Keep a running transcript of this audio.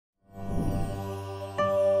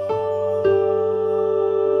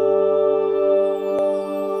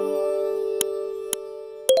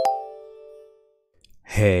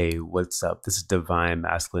what's up? This is Divine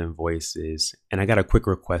Masculine Voices, and I got a quick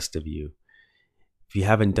request of you. If you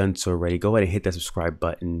haven't done so already, go ahead and hit that subscribe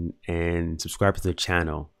button and subscribe to the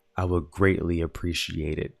channel. I would greatly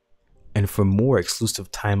appreciate it. And for more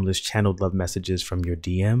exclusive, timeless, channeled love messages from your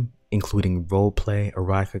DM, including roleplay,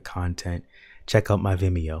 erotica content, check out my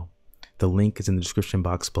Vimeo. The link is in the description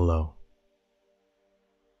box below.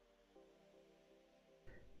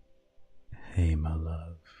 Hey, my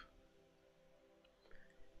love.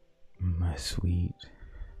 My sweet,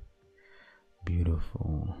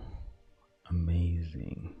 beautiful,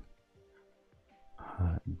 amazing,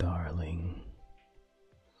 hot darling.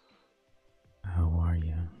 How are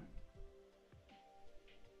you?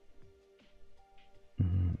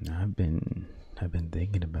 I've been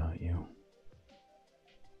thinking about you.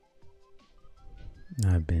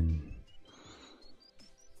 I've been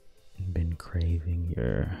craving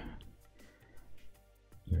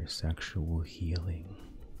your sexual healing.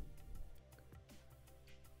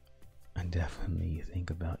 I definitely think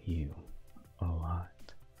about you a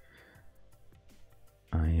lot.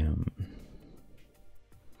 I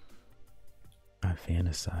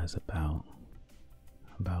fantasize about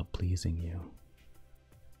pleasing you.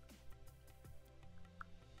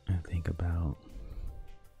 I think about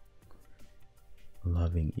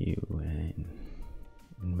loving you and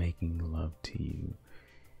making love to you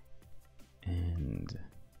and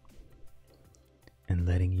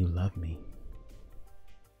letting you love me.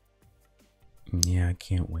 Yeah, I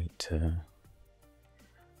can't wait to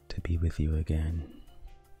be with you again.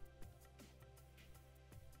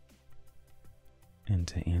 And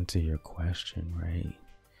to answer your question, right?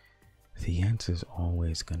 The answer is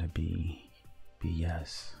always gonna be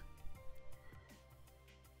yes.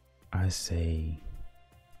 I say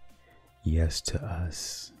yes to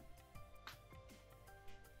us.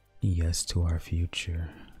 Yes to our future.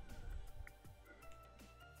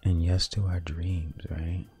 And yes to our dreams,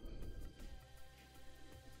 right?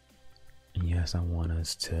 And yes, I want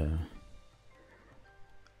us to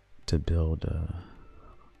build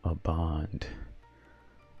a bond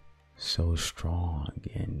so strong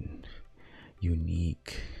and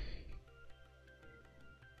unique.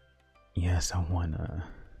 Yes, I wanna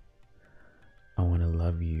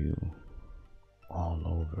love you all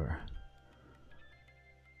over.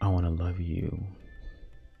 I wanna love you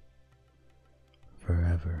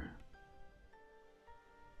forever.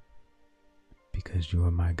 Because you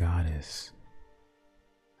are my goddess.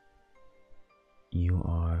 You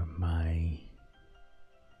are my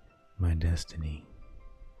destiny.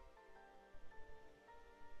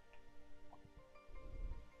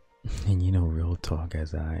 And you know, real talk,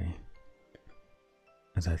 as I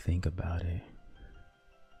think about it,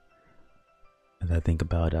 as I think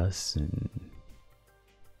about us and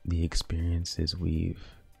the experiences we've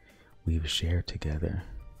shared together,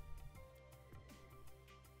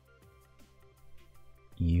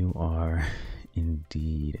 you are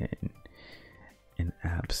indeed an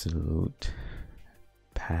absolute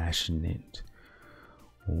passionate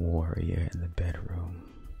warrior in the bedroom.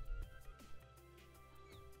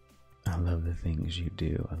 I love the things you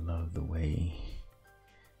do. I love the way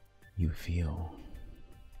you feel.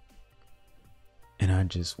 And I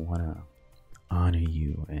just want to honor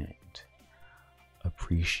you and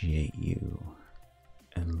appreciate you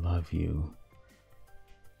and love you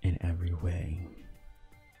in every way.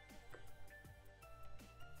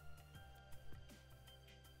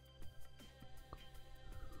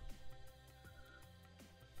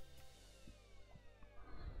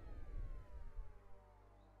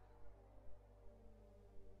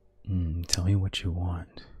 Tell me what you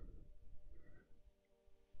want,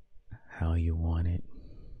 how you want it,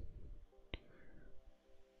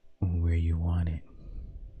 where you want it.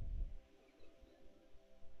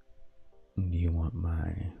 Do you want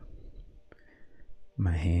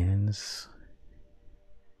my hands,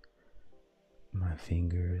 my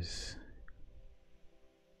fingers,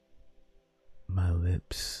 my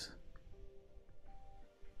lips,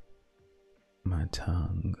 my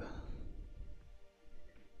tongue?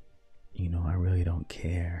 You know, I really don't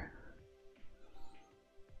care,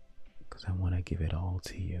 because I want to give it all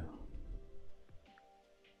to you.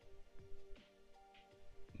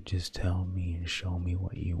 Just tell me and show me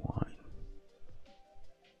what you want,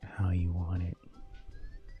 how you want it,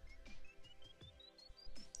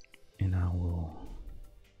 and I will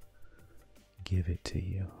give it to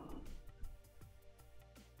you.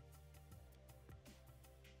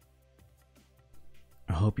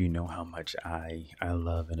 I hope you know how much I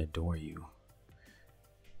love and adore you.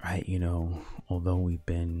 Right? You know, although we've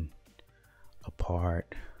been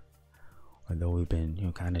apart, although we've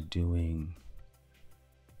been, kind of doing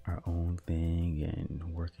our own thing and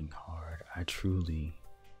working hard. I truly,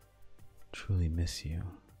 truly miss you.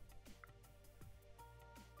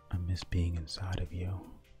 I miss being inside of you.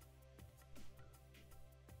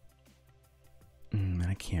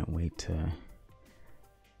 I can't wait to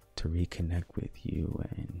reconnect with you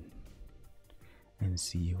and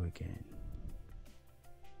see you again.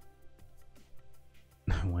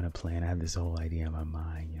 I want to plan. I have this whole idea in my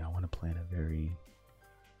mind. I want to plan a very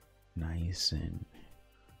nice and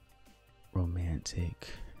romantic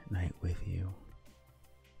night with you.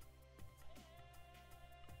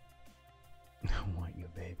 I want you,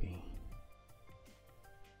 baby.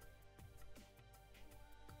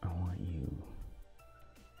 I want you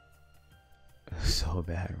so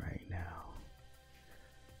bad right now.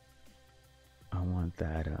 I want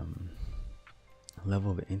that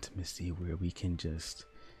level of intimacy where we can just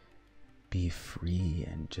be free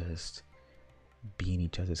and just be in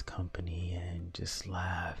each other's company and just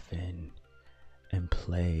laugh and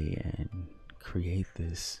play and create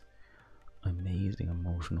this amazing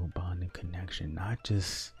emotional bond and connection. Not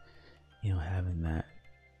just having that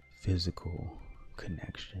physical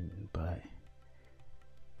connection, but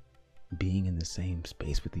being in the same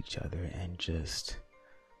space with each other and just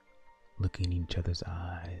looking in each other's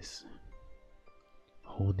eyes,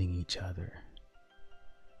 holding each other,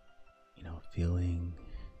 feeling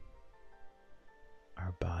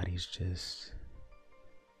our bodies just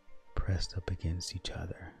pressed up against each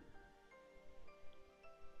other.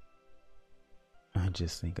 I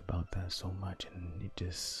just think about that so much, and it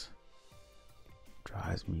just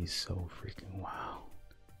drives me so freaking wild.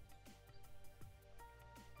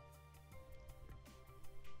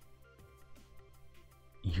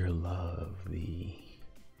 Your love, the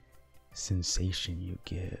sensation you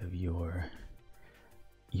give, your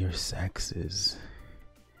sex is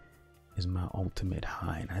my ultimate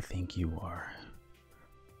high, and I think you are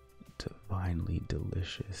divinely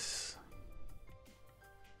delicious.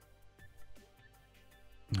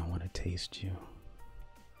 I want to taste you.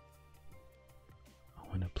 I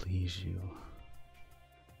want to please you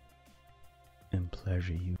and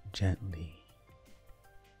pleasure you gently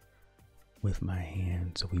with my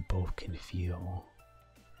hand so we both can feel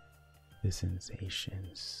the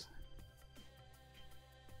sensations.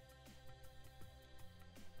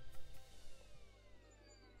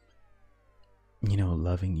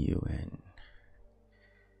 Loving you and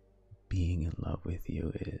being in love with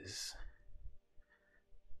you is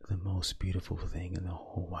the most beautiful thing in the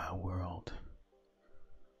whole wide world.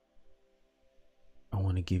 I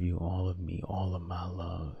want to give you all of me, all of my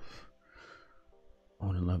love. I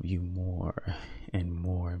want to love you more and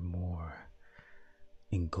more and more.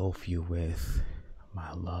 Engulf you with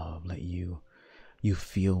my love. Let you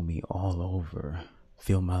feel me all over.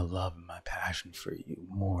 Feel my love and my passion for you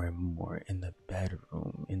more and more, in the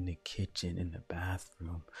bedroom, in the kitchen, in the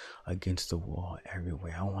bathroom, against the wall,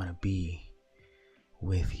 everywhere. I want to be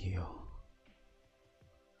with you.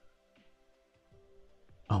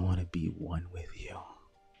 I want to be one with you.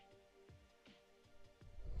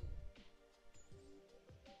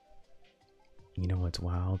 You know what's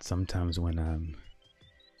wild? Sometimes when I'm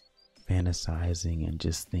fantasizing and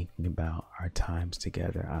just thinking about our times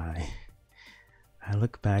together, I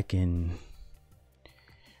look back and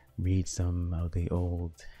read some of the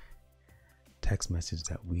old text messages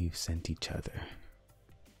that we've sent each other.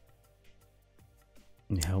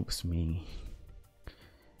 It helps me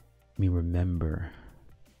remember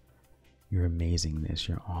your amazingness,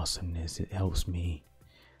 your awesomeness. It helps me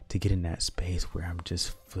to get in that space where I'm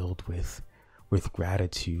just filled with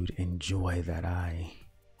gratitude and joy that I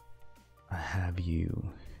have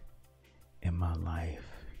you in my life.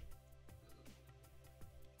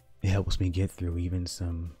 It helps me get through even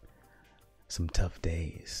some tough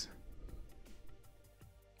days,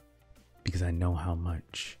 because I know how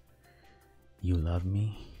much you love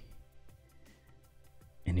me,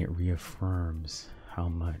 and it reaffirms how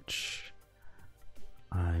much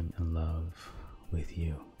I'm in love with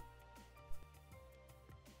you.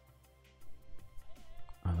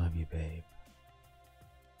 I love you, babe.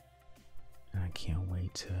 And I can't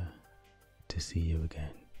wait to see you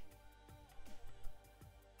again.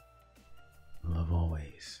 Love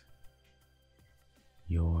always.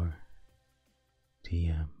 Your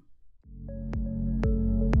TM.